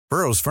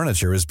Burrow's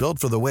furniture is built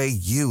for the way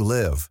you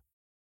live.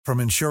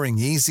 From ensuring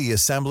easy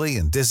assembly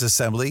and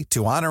disassembly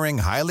to honoring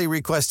highly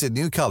requested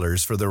new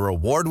colors for their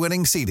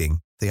award-winning seating,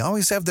 they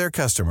always have their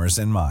customers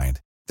in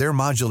mind. Their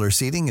modular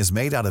seating is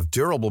made out of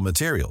durable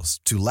materials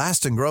to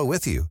last and grow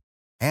with you.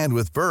 And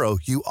with Burrow,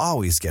 you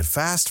always get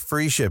fast,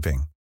 free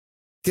shipping.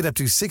 Get up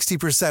to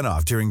 60%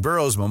 off during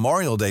Burrow's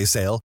Memorial Day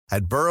sale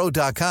at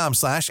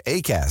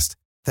burrow.com/ACAST.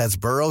 That's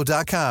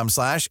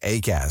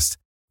burrow.com/ACAST.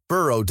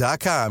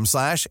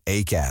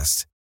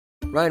 burrow.com/ACAST.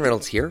 Ryan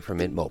Reynolds here from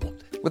Mint Mobile.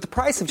 With the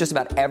price of just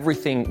about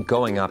everything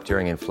going up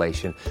during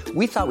inflation,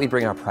 we thought we'd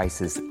bring our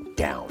prices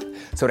down.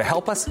 So to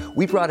help us,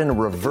 we brought in a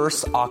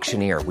reverse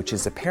auctioneer, which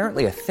is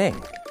apparently a thing.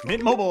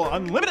 Mint Mobile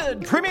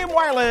Unlimited Premium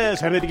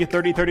Wireless. How to get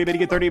 30, 30, bit to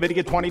get 30, bit to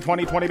get 20,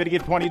 20, 20, bit to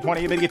get 20,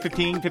 20, bit to get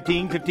 15,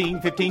 15,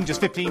 15, 15, just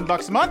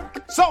 $15 a month?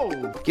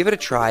 Sold! Give it a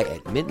try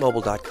at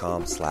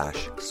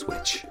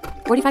mintmobile.com/switch.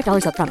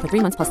 $45 up front for 3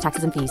 months plus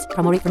taxes and fees.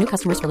 Promo rate for new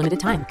customers for limited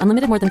time.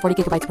 Unlimited more than 40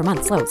 gigabytes per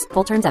month. Slows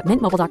full terms at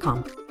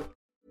mintmobile.com.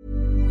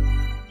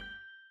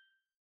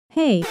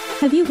 Hey,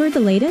 have you heard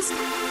the latest?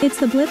 It's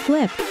the Blip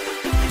Blip.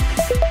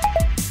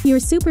 Your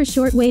super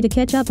short way to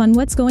catch up on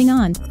what's going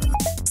on.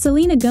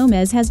 Selena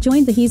Gomez has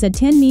joined the He's a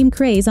 10 meme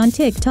craze on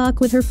TikTok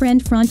with her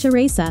friend Francia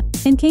Reza,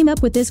 and came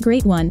up with this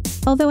great one,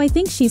 although I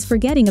think she's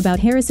forgetting about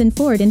Harrison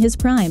Ford in his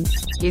prime.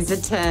 He's a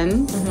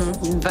 10,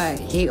 but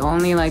he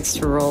only likes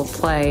to role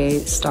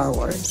play Star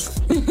Wars.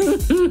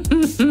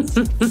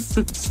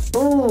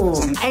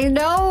 Oh, I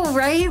know,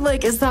 right?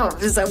 Like, is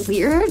that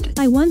weird?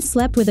 I once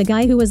slept with a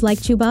guy who was like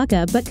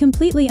Chewbacca but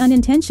completely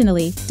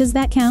unintentionally. Does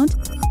that count?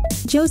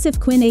 Joseph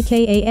Quinn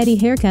aka Eddie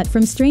Haircut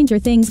from Stranger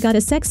Things got a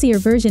sexier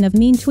version of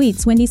mean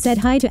tweets when he said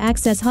hi to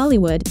Access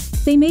Hollywood.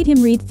 They made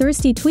him read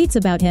thirsty tweets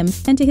about him,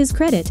 and to his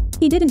credit,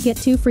 he didn't get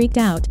too freaked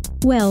out.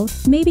 Well,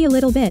 maybe a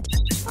little bit.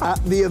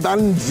 At the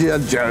Avenger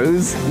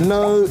Joes?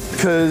 No,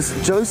 because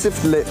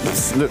Joseph's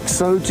lips look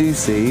so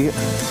juicy,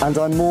 and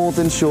I'm more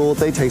than sure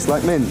they taste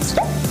like mint.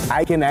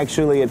 I can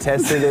actually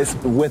attest to this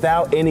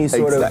without any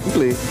sort of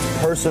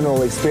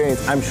personal experience.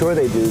 I'm sure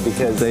they do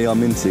because they are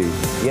minty.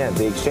 Yeah,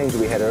 the exchange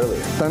we had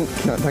earlier.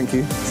 No, thank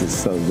you. This is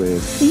so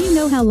weird. Do you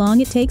know how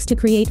long it takes to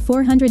create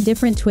 400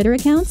 different Twitter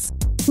accounts?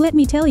 Let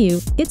me tell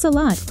you, it's a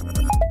lot.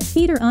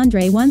 Peter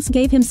Andre once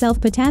gave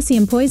himself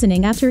potassium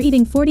poisoning after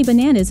eating 40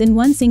 bananas in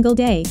one single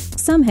day.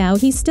 Somehow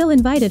he's still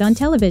invited on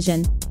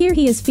television. Here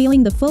he is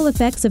feeling the full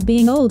effects of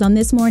being old on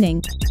This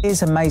Morning.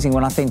 It's amazing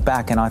when I think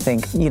back and I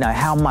think,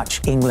 how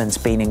much England's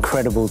been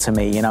incredible to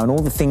me, and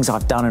all the things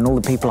I've done and all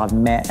the people I've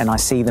met, and I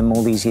see them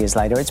all these years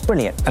later. It's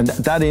brilliant. And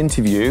that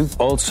interview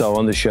also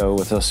on the show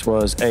with us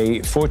was a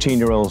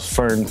 14-year-old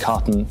Fern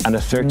Cotton and a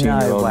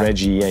 13-year-old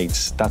Reggie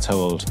Yates. That's how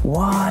old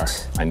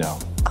What? I know.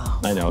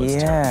 I know, it's yeah,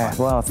 terrifying.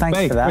 Well,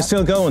 thanks for that. We're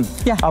still going.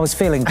 Yeah, I was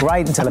feeling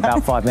great until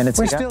about 5 minutes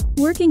ago.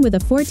 Working with a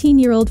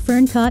 14-year-old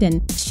Fern Cotton,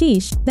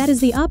 sheesh, that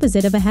is the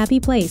opposite of a happy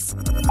place.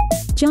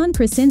 John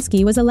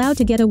Krasinski was allowed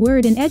to get a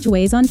word in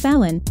edgeways on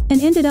Fallon, and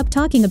ended up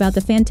talking about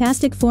the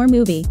Fantastic Four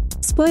movie.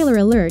 Spoiler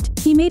alert,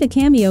 he made a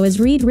cameo as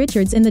Reed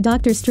Richards in the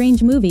Doctor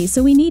Strange movie,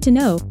 so we need to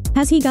know,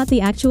 has he got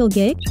the actual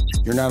gig?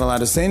 You're not allowed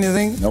to say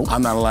anything. Nope.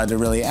 I'm not allowed to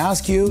really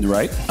ask you.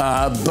 Right.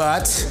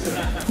 But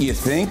you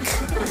think?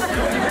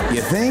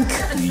 You think?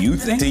 Do you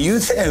think? Do you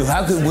think?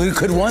 How could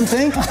one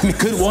think?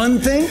 Could one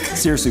think?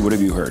 Seriously, what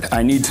have you heard?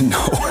 I need to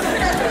know.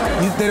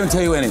 They don't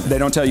tell you anything. They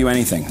don't tell you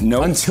anything.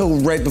 No. Until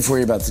right before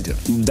you're about to do it.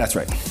 That's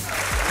right.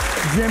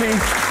 Jimmy,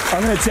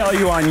 I'm going to tell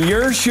you on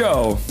your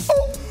show.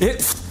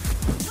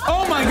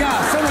 Oh my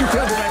God, someone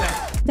killed it right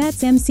now.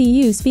 That's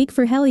MCU speak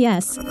for hell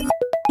yes.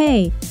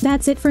 Hey,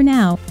 that's it for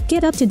now.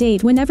 Get up to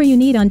date whenever you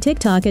need on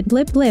TikTok at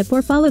Blip Blip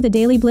or follow the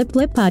Daily Blip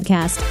Blip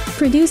podcast.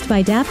 Produced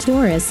by Daft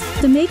Doris,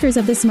 the makers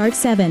of the Smart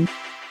 7.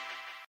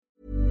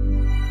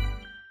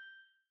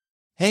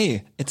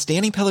 Hey, it's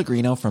Danny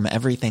Pellegrino from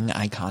Everything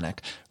Iconic.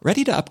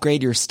 Ready to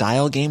upgrade your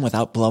style game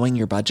without blowing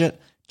your budget?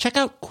 Check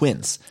out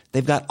Quince.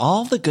 They've got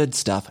all the good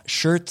stuff,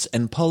 shirts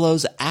and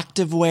polos,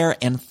 activewear,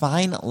 and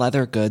fine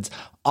leather goods,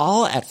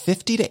 all at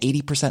 50 to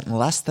 80%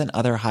 less than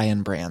other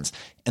high-end brands.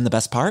 And the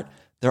best part?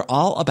 They're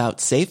all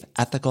about safe,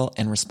 ethical,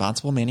 and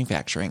responsible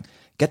manufacturing.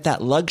 Get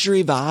that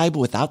luxury vibe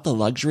without the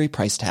luxury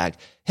price tag.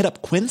 Hit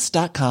up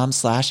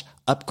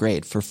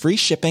quince.com/upgrade for free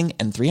shipping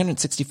and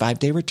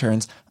 365-day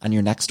returns on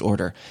your next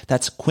order.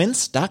 That's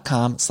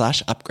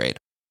quince.com/upgrade.